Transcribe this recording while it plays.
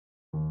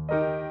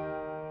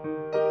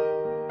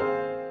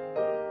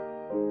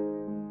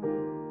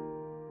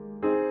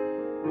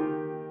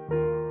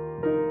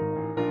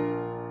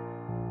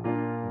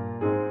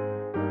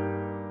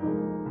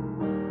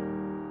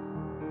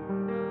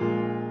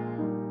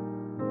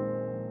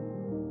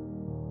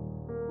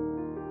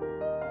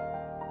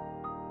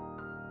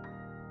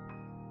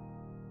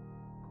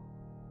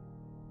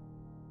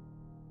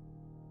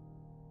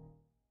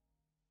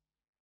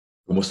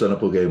Kumusta na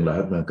po kayong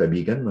lahat mga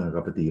kaibigan, mga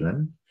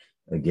kapatiran?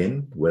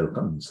 Again,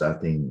 welcome sa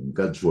ating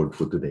God's Word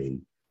for Today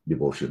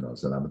devotional.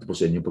 Salamat po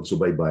sa inyong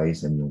pagsubaybay,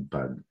 sa inyong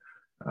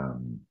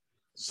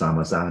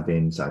sama sa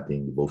atin sa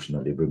ating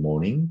devotional every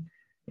morning.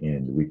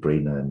 And we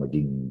pray na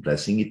maging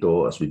blessing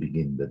ito as we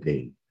begin the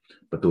day.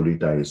 Patuloy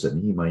tayo sa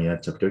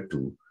Nehemiah chapter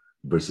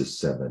 2, verses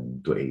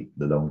 7 to 8.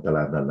 Dalawang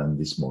talata lang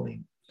this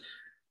morning.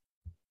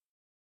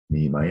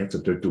 Nehemiah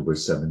chapter 2,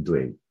 verse 7 to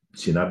 8.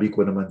 Sinabi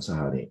ko naman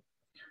sa hari,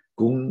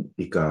 kung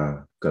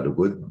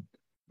ikakalugod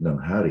ng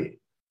hari,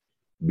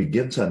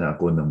 bigyan sana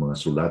ako ng mga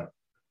sulat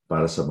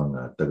para sa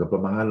mga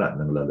tagapamahala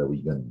ng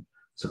lalawigan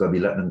sa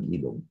kabila ng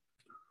ilog,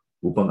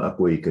 upang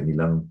ako'y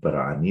kanilang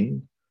paraanin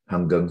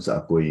hanggang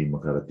sa ako'y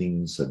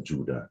makarating sa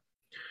Juda.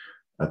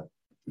 At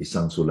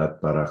isang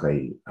sulat para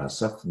kay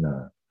Asaph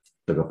na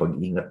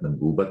tagapag-ingat ng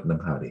gubat ng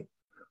hari,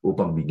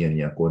 upang bigyan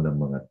niya ako ng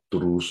mga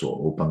turuso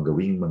upang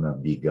gawing mga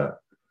biga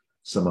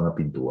sa mga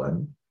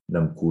pintuan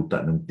ng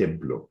kuta ng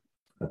templo,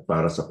 at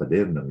para sa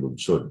pader ng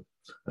lungsod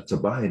at sa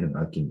bahay ng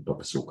aking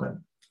papasukan.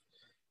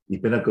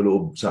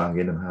 Ipinagkaloob sa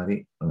akin ng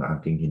hari ang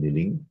aking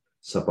hiniling,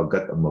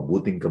 sapagkat ang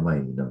mabuting kamay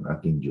ng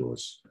aking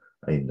Diyos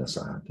ay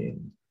nasa akin.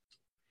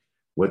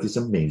 What is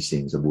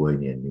amazing sa buhay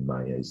ni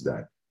Nehemiah is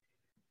that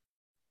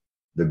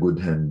the good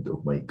hand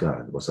of my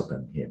God was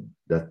upon him.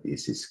 That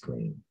is his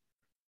claim.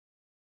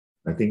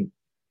 I think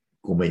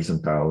kung may isang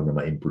tao na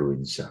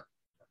ma-influensya,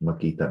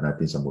 makita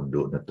natin sa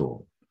mundo na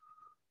to,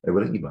 ay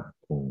walang iba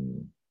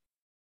kung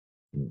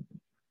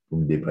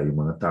hindi pa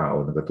yung mga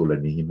tao na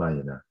katulad ni Nehemiah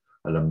na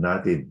alam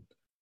natin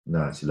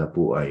na sila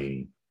po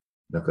ay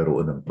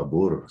nakaroon ng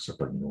pabor sa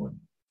Panginoon.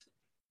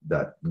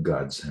 That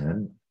God's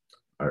hand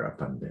are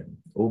upon them.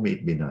 O may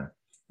it be na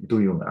ito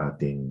yung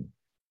ating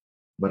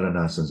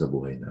maranasan sa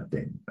buhay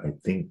natin. I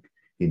think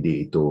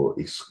hindi ito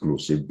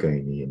exclusive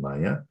kay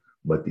Nehemiah,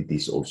 but it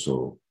is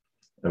also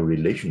a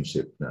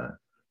relationship na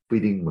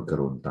pwedeng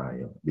magkaroon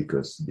tayo.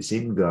 Because the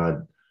same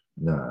God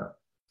na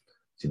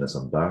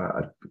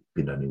sinasamba at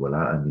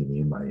pinaniwalaan ni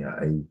Nehemiah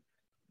ay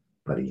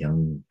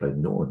parihang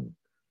Panginoon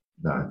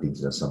na ating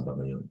sinasamba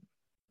ngayon.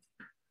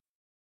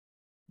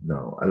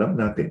 Now, alam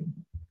natin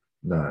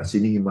na si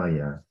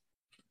Nehemiah,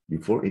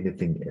 before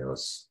anything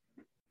else,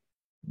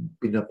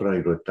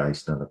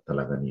 pinaprioritize na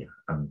talaga niya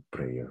ang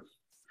prayer.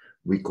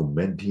 We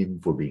commend him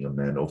for being a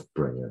man of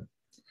prayer.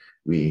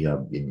 We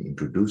have been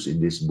introduced in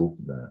this book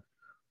na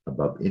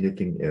above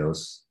anything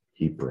else,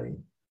 he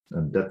prayed.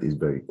 And that is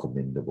very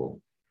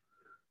commendable.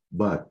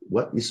 But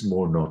what is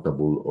more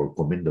notable or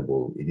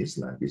commendable in his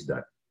life is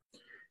that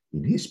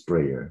in his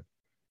prayer,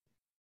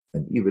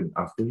 and even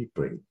after he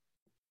prayed,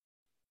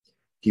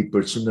 he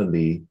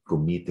personally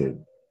committed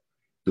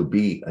to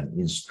be an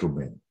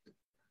instrument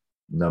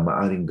na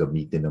maaring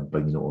gamitin ng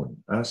Panginoon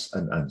as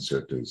an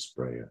answer to his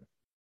prayer.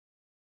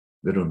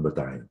 Ganun ba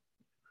tayo?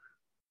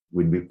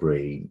 When we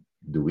pray,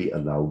 do we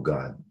allow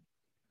God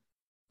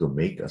to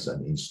make us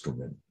an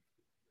instrument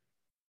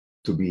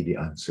to be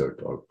the answer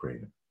to our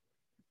prayer?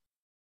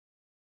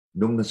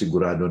 Nung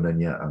nasigurado na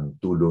niya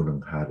ang tulong ng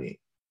hari,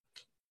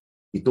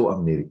 ito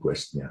ang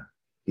ni-request niya.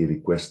 He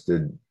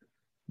requested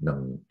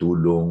ng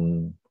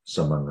tulong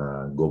sa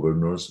mga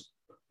governors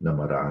na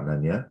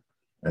maraanan niya,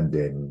 and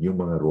then yung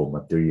mga raw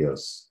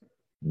materials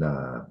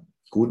na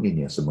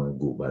kunin niya sa mga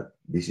gubat.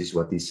 This is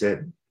what he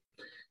said.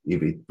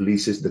 If it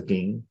pleases the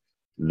king,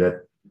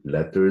 let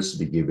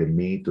letters be given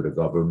me to the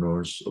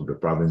governors of the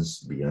province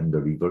beyond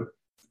the river,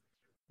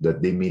 that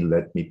they may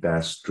let me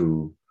pass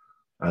through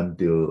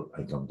until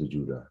I come to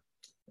Judah.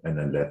 And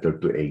a letter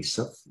to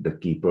Asaph, the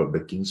keeper of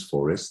the king's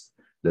forest,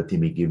 that he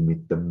may give me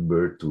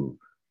timber to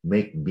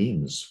make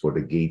beams for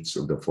the gates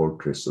of the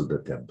fortress of the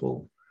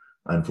temple,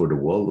 and for the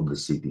wall of the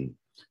city,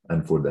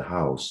 and for the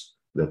house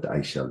that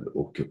I shall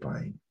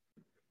occupy.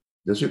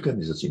 Thus you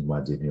can just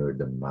imagine here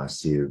the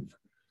massive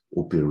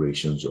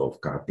operations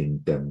of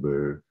cutting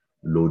timber,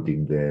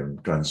 loading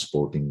them,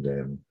 transporting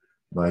them.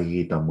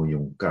 Makikita mo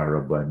yung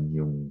caravan,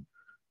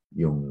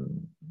 yung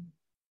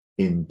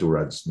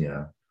entourage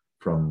niya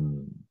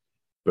from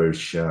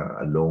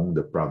Persia along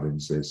the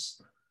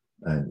provinces,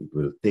 and it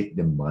will take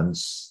them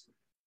months.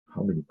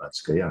 How many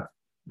months kaya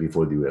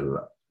before they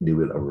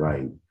will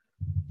arrive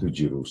to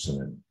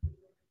Jerusalem?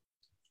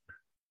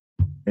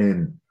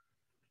 And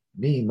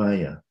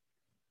Nehemiah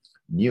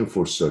knew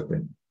for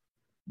certain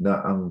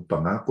na ang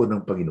pangako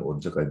ng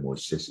Panginoon sa kay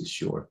Moses is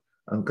sure.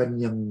 Ang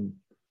kanyang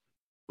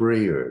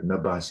prayer na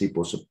base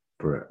po sa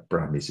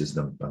promises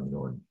ng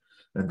Panginoon.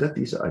 And that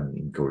is an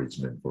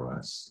encouragement for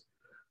us.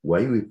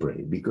 Why we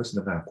pray? Because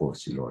nangako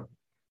si Lord.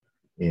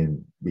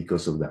 And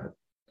because of that,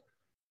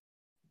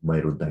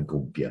 mayroon tayong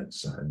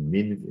kumpiyansa. And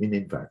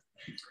in fact,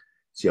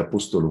 si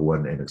Apostol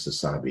Juan ay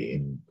nagsasabi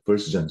in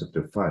 1 John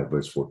chapter 5,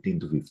 verse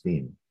 14 to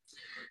 15,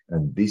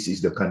 and this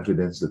is the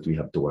confidence that we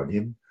have toward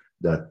him,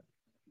 that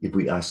if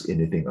we ask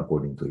anything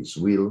according to his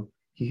will,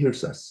 he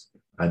hears us.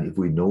 And if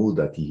we know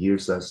that he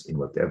hears us in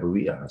whatever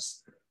we ask,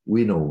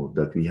 we know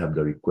that we have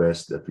the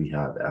request that we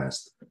have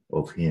asked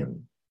of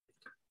him.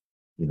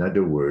 In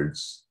other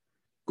words,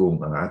 kung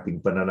ang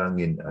ating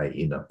panalangin ay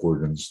in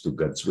accordance to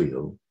God's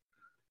will,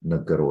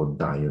 nagkaroon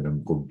tayo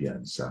ng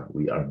kumpiyansa.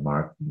 We are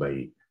marked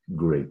by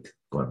great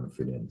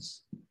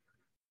confidence.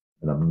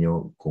 Alam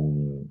nyo,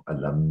 kung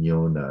alam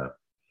nyo na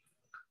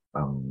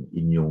ang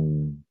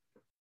inyong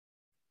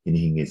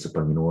hinihingi sa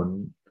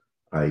Panginoon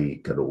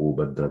ay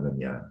kalooban talaga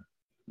niya,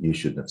 you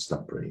should not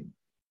stop praying.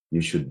 You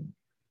should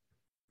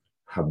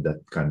have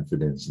that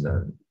confidence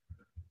na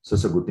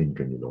sasagutin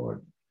ka ni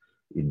Lord.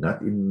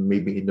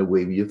 Maybe in the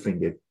way you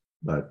think it,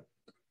 but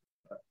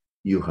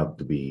you have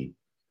to be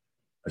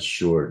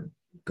assured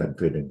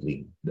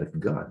confidently that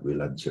God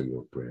will answer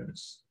your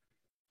prayers.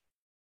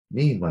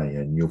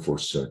 Nehemiah knew for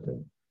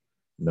certain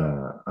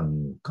na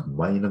ang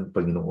kamay ng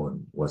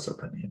Panginoon was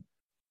upon him.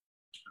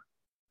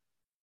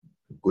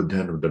 The good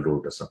hand of the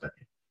Lord was upon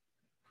him.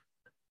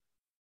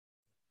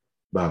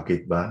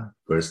 Bakit ba?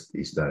 First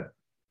is that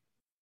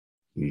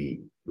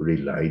he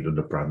relied on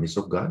the promise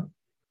of God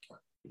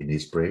in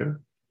his prayer.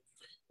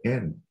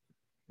 And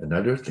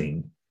another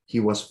thing, he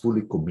was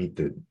fully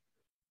committed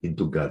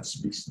into God's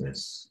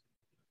business.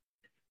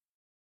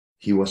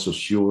 He was so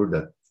sure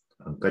that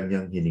ang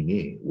kanyang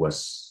hiningi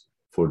was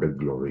for the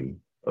glory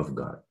of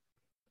God.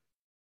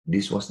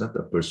 This was not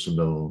a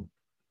personal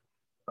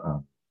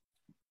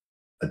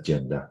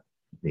agenda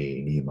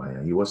ni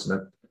Nehemiah. He was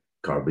not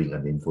carving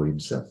a name for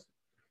himself.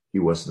 He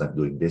was not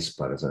doing this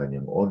para sa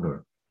kanyang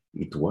honor.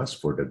 It was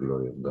for the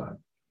glory of God.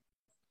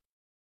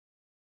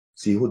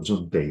 Si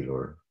Hudson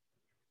Taylor,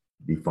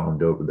 the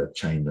founder of the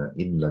China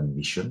Inland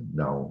Mission,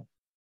 now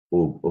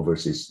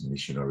Overseas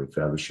Missionary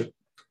Fellowship,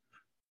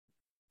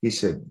 he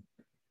said,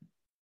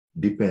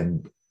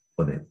 depend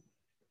on it.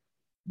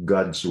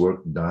 God's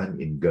work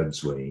done in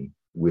God's way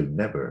will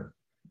never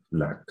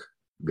lack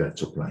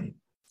God's supply.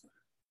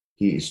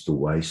 He is too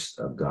wise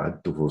a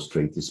God to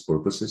frustrate his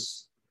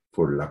purposes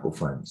for lack of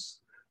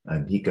funds,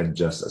 and he can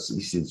just as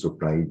easily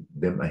supply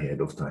them ahead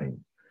of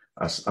time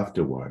as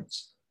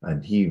afterwards,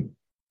 and he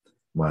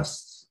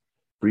must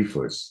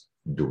prefers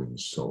doing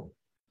so.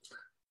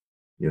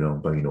 Yun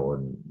ang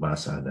Panginoon,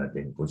 maasahan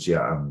natin. Kung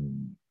siya ang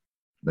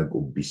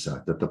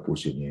nag-umpisa,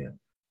 tatapusin niya yan.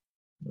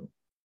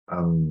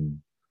 Ang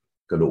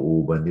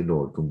kalooban ni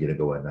Lord, kung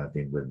ginagawa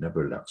natin, will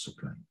never lack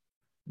supply.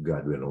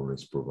 God will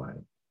always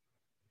provide.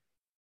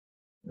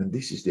 And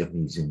this is the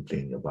amazing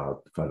thing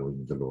about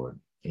following the Lord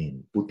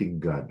and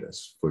putting God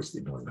as first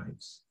in our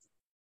lives.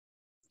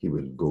 He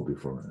will go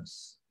before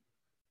us.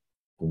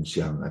 Kung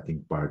siya ang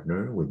ating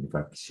partner, when in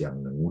fact siya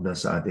ang nanguna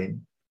sa atin,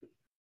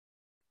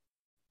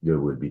 there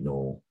will be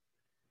no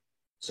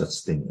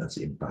such thing as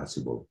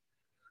impossible.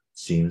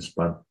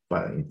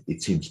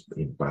 It seems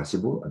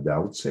impossible at the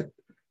outset,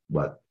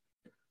 but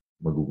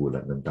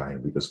magugulat ng tayo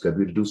because God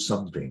will do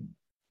something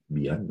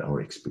beyond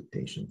our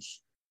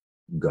expectations.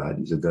 God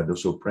is a God of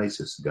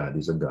surprises. God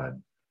is a God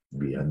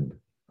beyond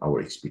our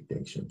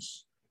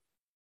expectations.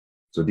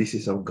 So this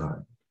is our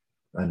God.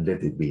 And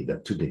let it be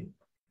that today,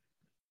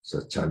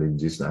 sa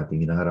challenges na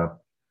ating hinaharap,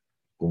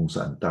 kung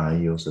saan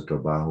tayo, sa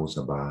trabaho,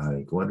 sa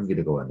bahay, kung anong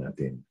ginagawa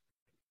natin,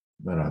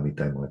 marami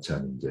tayong mga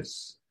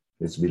challenges.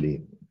 Let's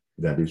believe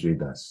God is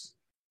with us.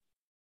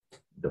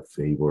 The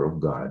favor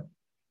of God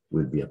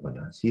will be upon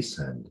us. His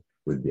hand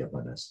will be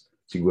upon us.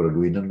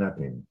 Siguraduhin lang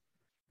natin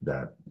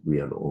that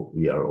we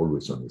are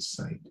always on His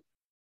side.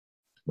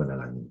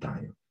 Manalangin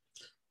tayo.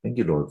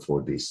 Thank you, Lord, for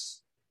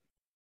this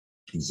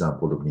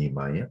example of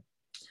Nehemiah,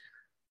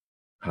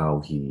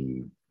 how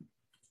he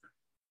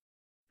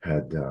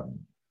had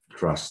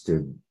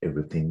trusted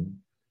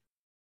everything,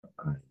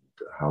 and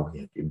how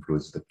he had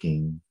influenced the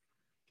king,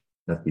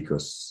 not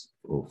because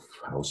of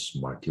how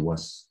smart he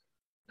was,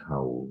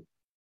 how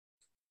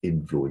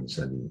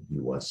influential he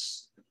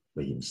was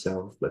by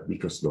himself, but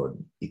because, Lord,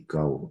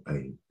 ikaw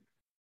ay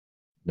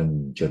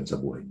nandyan sa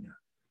buhay niya.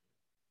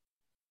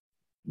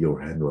 Your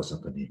hand was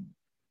upon him.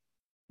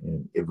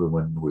 And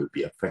everyone who will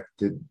be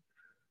affected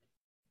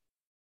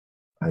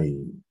ay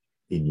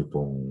inyo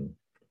pong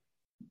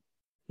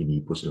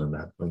hinipo silang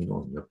lahat,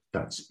 Panginoon. You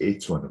touch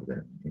each one of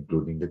them,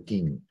 including the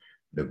king,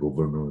 the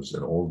governors,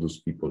 and all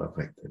those people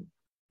affected.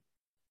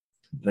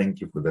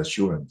 Thank you for the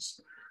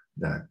assurance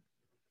that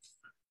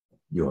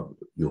you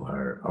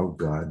are our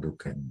God who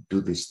can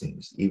do these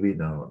things, even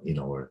now in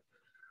our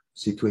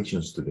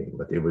situations today,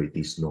 whatever it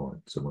is,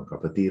 Lord. Sa mga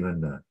kapatiran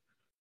na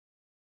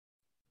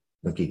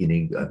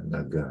nakikinig at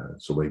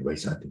nag-subaybay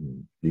sa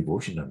ating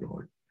devotional,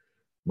 Lord,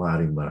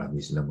 maaaring marami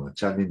silang mga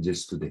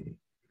challenges today.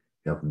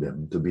 Help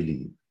them to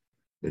believe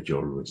that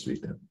you're always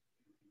with them.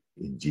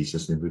 In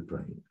Jesus' name we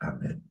pray.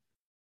 Amen.